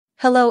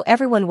Hello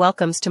everyone,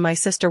 welcomes to my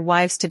Sister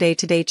Wives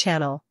Today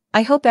channel.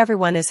 I hope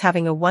everyone is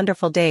having a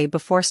wonderful day.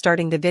 Before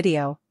starting the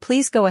video,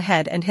 please go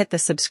ahead and hit the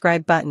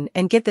subscribe button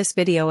and give this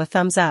video a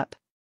thumbs up.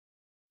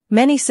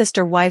 Many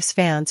Sister Wives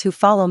fans who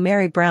follow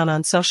Meri Brown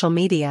on social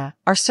media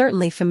are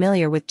certainly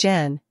familiar with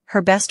Jen,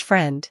 her best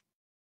friend.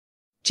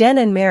 Jen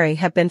and Meri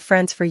have been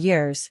friends for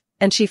years,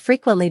 and she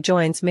frequently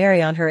joins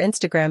Meri on her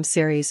Instagram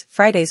series,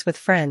 Fridays with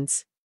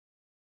Friends.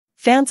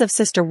 Fans of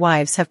Sister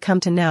Wives have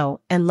come to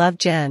know and love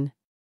Jen.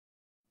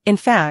 In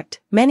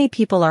fact, many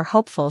people are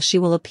hopeful she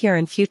will appear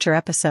in future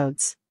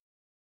episodes.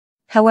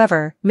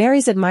 However,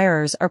 Meri's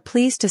admirers are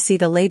pleased to see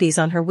the ladies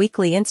on her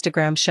weekly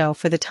Instagram show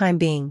for the time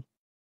being.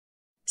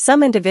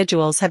 Some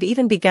individuals have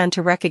even begun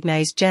to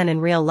recognize Jen in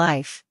real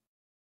life.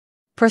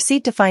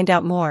 Proceed to find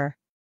out more.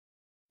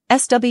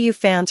 SW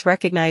fans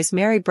recognize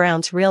Meri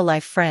Brown's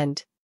real-life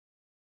friend.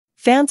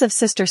 Fans of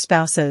sister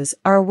spouses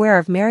are aware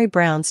of Meri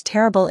Brown's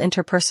terrible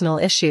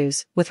interpersonal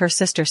issues with her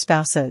sister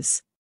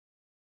spouses.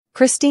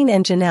 Christine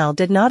and Janelle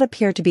did not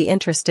appear to be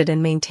interested in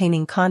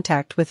maintaining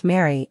contact with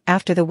Meri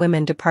after the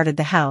women departed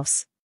the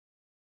house.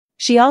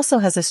 She also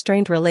has a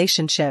strained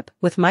relationship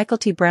with Michael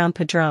T. Brown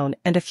Padron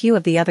and a few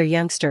of the other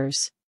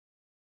youngsters.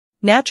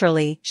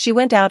 Naturally, she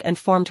went out and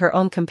formed her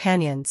own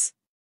companions.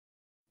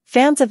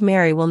 Fans of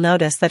Meri will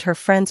notice that her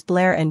friends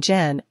Blair and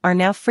Jen are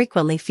now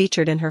frequently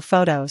featured in her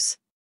photos.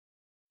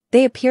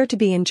 They appear to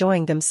be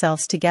enjoying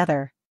themselves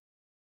together.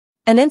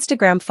 An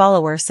Instagram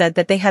follower said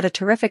that they had a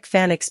terrific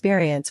fan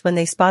experience when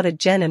they spotted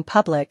Jen in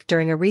public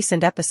during a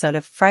recent episode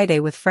of Friday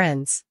with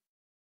Friends.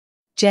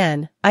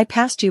 Jen, I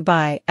passed you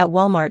by at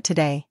Walmart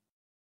today.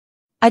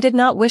 I did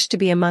not wish to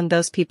be among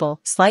those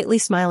people, slightly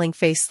smiling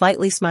face,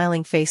 slightly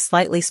smiling face,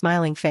 slightly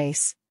smiling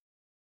face.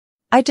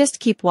 I just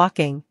keep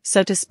walking,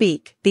 so to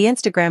speak, the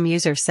Instagram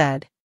user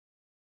said.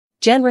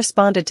 Jen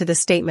responded to the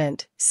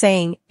statement,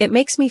 saying, "It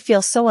makes me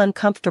feel so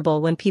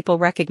uncomfortable when people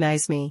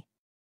recognize me.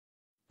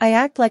 I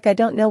act like I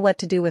don't know what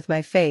to do with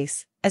my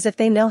face, as if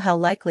they know how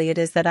likely it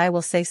is that I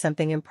will say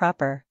something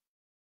improper."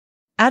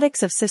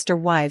 Addicts of Sister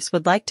Wives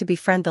would like to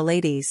befriend the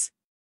ladies.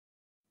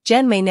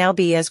 Jen may now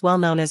be as well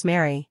known as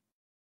Meri.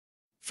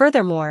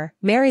 Furthermore,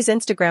 Meri's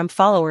Instagram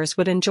followers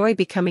would enjoy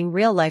becoming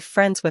real-life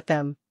friends with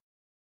them.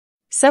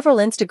 Several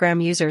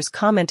Instagram users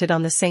commented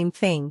on the same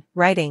thing,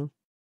 writing,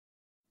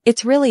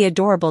 "It's really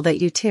adorable that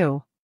you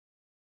two.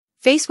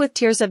 Face with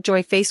tears of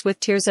joy, face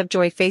with tears of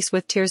joy, face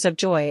with tears of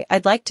joy,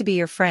 I'd like to be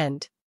your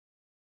friend.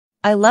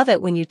 I love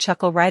it when you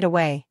chuckle right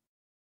away.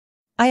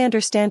 I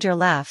understand your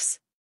laughs.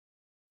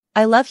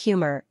 I love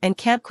humor and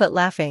can't quit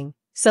laughing,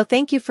 so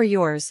thank you for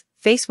yours,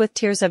 face with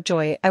tears of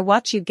joy, I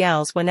watch you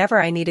gals whenever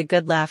I need a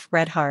good laugh,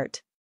 red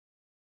heart."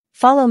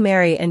 Follow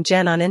Meri and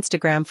Jen on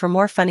Instagram for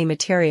more funny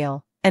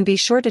material, and be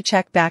sure to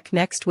check back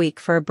next week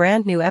for a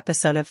brand new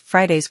episode of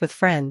Fridays with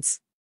Friends.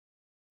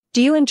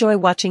 Do you enjoy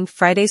watching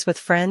Fridays with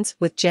Friends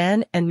with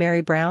Jen and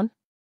Meri Brown?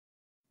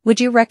 Would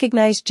you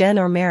recognize Jen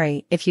or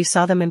Meri if you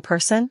saw them in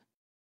person?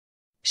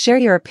 Share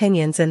your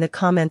opinions in the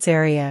comments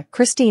area.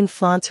 Christine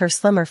flaunts her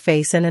slimmer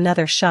face in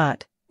another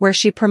shot, where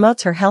she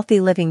promotes her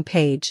healthy living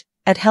page,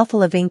 at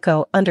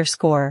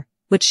healthylivinco_,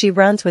 which she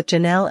runs with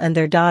Janelle and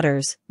their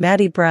daughters,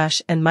 Maddie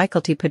Brush and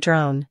Michael T.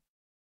 Padron.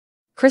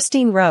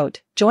 Christine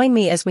wrote, "Join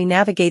me as we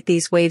navigate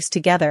these waves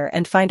together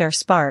and find our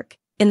spark."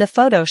 In the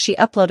photo she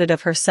uploaded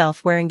of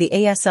herself wearing the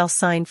ASL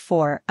sign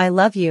for "I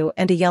love you"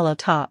 and a yellow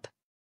top.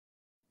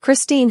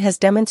 Christine has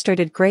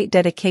demonstrated great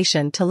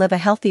dedication to live a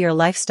healthier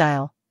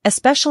lifestyle,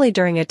 especially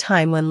during a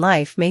time when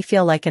life may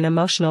feel like an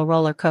emotional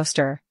roller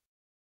coaster.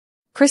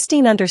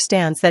 Christine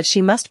understands that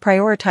she must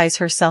prioritize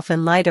herself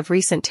in light of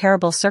recent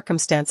terrible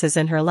circumstances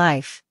in her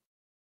life.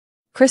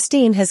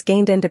 Christine has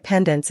gained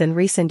independence in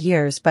recent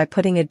years by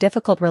putting a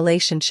difficult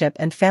relationship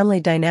and family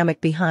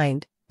dynamic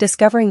behind,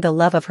 discovering the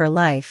love of her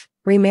life,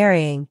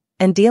 remarrying,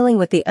 and dealing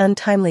with the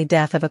untimely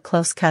death of a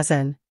close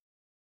cousin.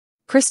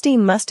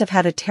 Christine must have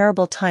had a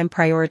terrible time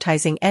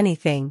prioritizing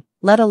anything,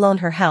 let alone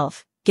her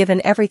health,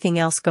 given everything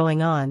else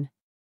going on.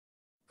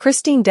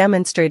 Christine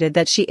demonstrated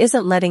that she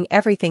isn't letting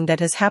everything that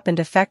has happened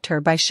affect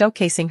her by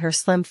showcasing her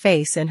slim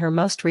face in her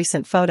most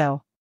recent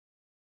photo.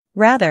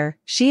 Rather,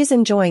 she is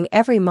enjoying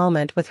every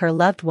moment with her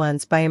loved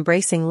ones by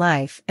embracing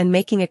life and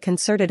making a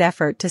concerted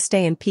effort to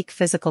stay in peak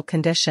physical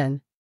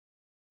condition.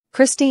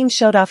 Christine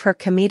showed off her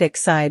comedic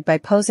side by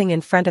posing in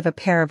front of a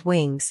pair of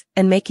wings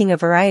and making a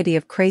variety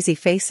of crazy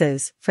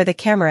faces for the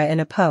camera in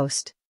a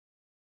post.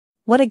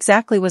 "What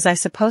exactly was I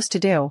supposed to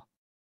do?"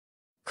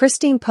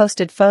 Christine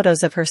posted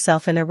photos of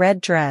herself in a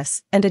red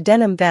dress and a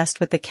denim vest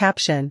with the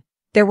caption,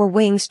 "There were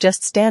wings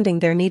just standing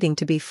there needing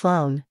to be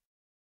flown."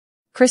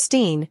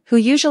 Christine, who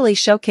usually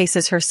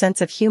showcases her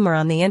sense of humor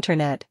on the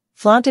internet,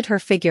 flaunted her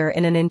figure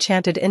in an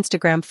enchanted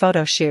Instagram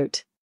photo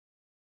shoot.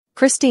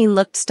 Christine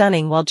looked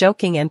stunning while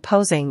joking and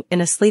posing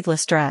in a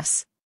sleeveless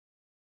dress.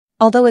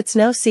 Although it's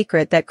no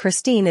secret that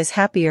Christine is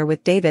happier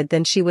with David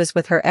than she was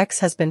with her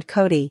ex-husband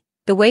Cody,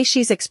 the way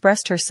she's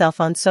expressed herself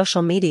on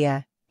social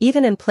media,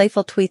 even in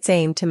playful tweets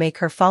aimed to make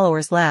her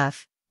followers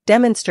laugh,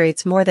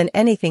 demonstrates more than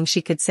anything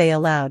she could say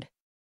aloud.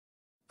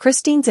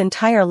 Christine's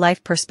entire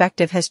life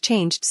perspective has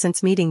changed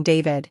since meeting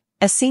David,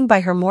 as seen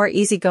by her more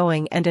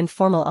easygoing and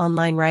informal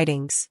online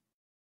writings.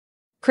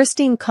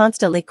 Christine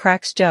constantly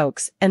cracks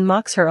jokes and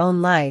mocks her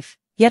own life,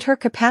 yet her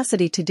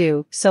capacity to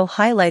do so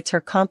highlights her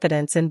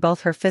confidence in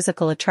both her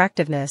physical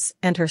attractiveness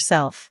and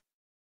herself.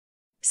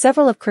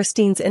 Several of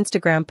Christine's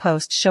Instagram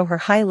posts show her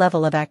high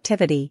level of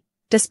activity,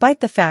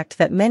 despite the fact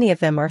that many of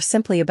them are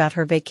simply about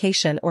her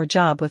vacation or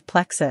job with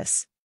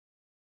Plexus.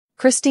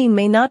 Christine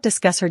may not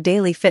discuss her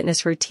daily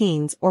fitness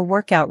routines or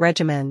workout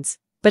regimens,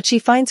 but she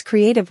finds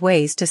creative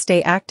ways to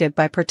stay active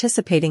by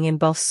participating in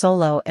both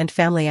solo and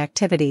family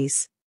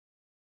activities.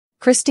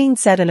 Christine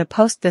said in a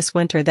post this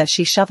winter that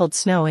she shoveled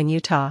snow in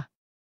Utah.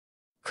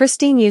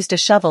 Christine used a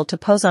shovel to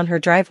pose on her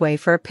driveway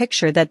for a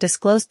picture that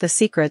disclosed the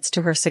secrets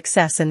to her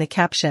success in the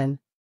caption.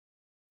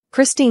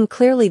 Christine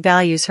clearly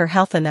values her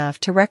health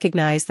enough to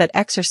recognize that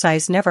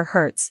exercise never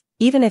hurts,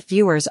 even if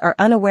viewers are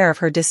unaware of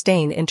her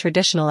disdain in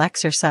traditional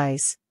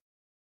exercise.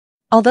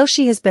 Although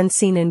she has been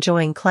seen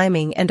enjoying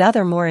climbing and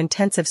other more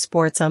intensive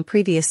sports on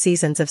previous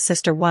seasons of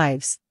Sister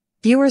Wives,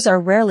 viewers are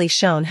rarely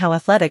shown how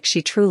athletic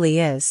she truly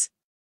is.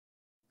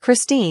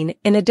 Christine,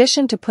 in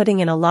addition to putting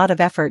in a lot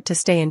of effort to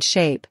stay in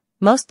shape,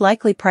 most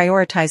likely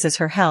prioritizes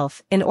her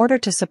health in order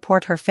to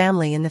support her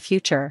family in the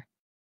future.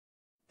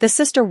 The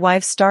Sister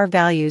Wives star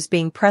values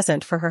being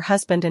present for her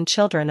husband and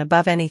children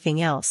above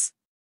anything else.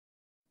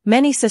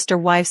 Many Sister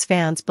Wives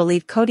fans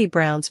believe Kody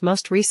Brown's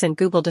most recent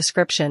Google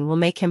description will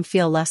make him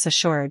feel less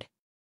assured.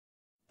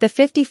 The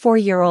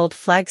 54-year-old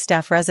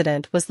Flagstaff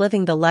resident was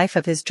living the life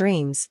of his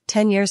dreams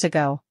 10 years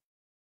ago.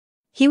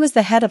 He was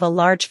the head of a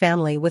large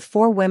family with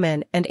 4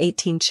 women and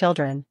 18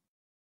 children.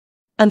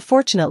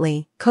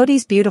 Unfortunately,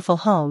 Kody's beautiful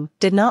home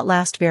did not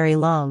last very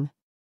long.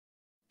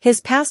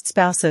 His past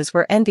spouses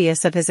were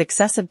envious of his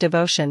excessive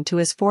devotion to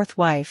his 4th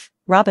wife,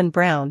 Robin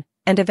Brown,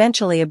 and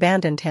eventually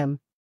abandoned him.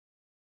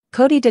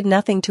 Kody did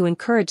nothing to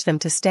encourage them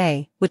to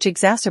stay, which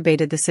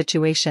exacerbated the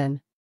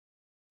situation.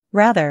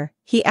 Rather,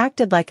 he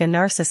acted like a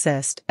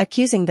narcissist,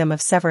 accusing them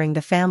of severing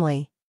the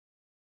family.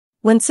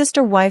 When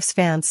Sister Wives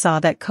fans saw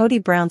that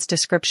Kody Brown's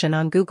description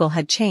on Google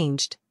had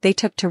changed, they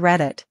took to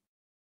Reddit.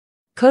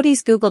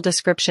 Kody's Google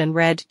description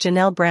read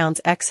Janelle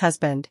Brown's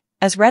ex-husband,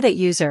 as Reddit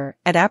user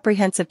at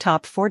apprehensive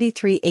top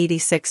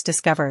 4386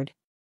 discovered.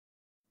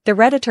 The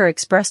Redditor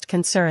expressed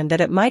concern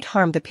that it might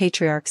harm the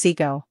patriarch's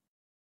ego.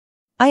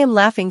 "I am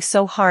laughing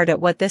so hard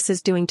at what this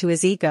is doing to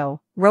his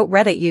ego," wrote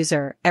Reddit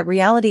user at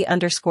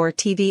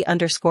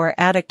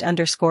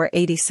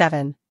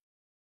reality_tv_addict_87.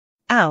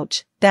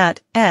 "Ouch,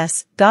 that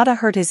gotta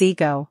hurt his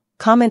ego,"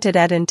 commented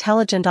at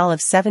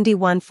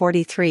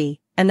intelligentolive7143,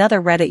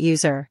 another Reddit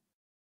user.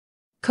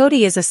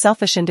 Kody is a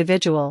selfish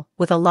individual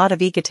with a lot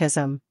of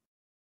egotism.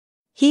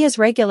 He has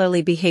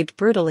regularly behaved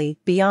brutally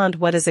beyond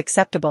what is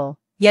acceptable,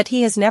 yet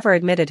he has never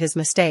admitted his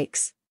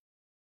mistakes.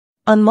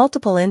 On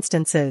multiple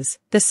instances,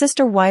 the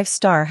Sister Wives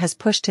star has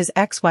pushed his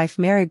ex-wife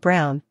Mary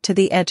Brown to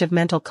the edge of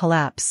mental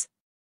collapse.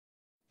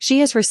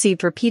 She has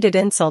received repeated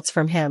insults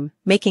from him,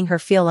 making her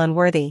feel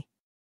unworthy.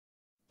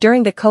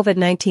 During the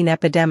COVID-19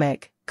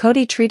 epidemic,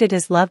 Kody treated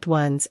his loved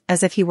ones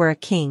as if he were a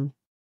king.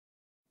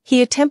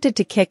 He attempted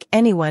to kick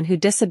anyone who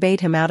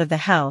disobeyed him out of the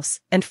house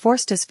and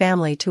forced his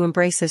family to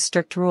embrace his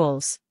strict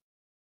rules.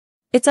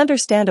 It's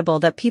understandable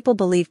that people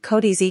believe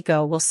Kody's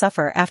ego will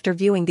suffer after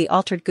viewing the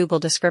altered Google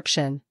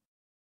description.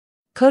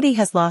 Kody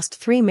has lost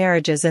 3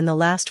 marriages in the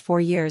last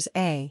 4 years.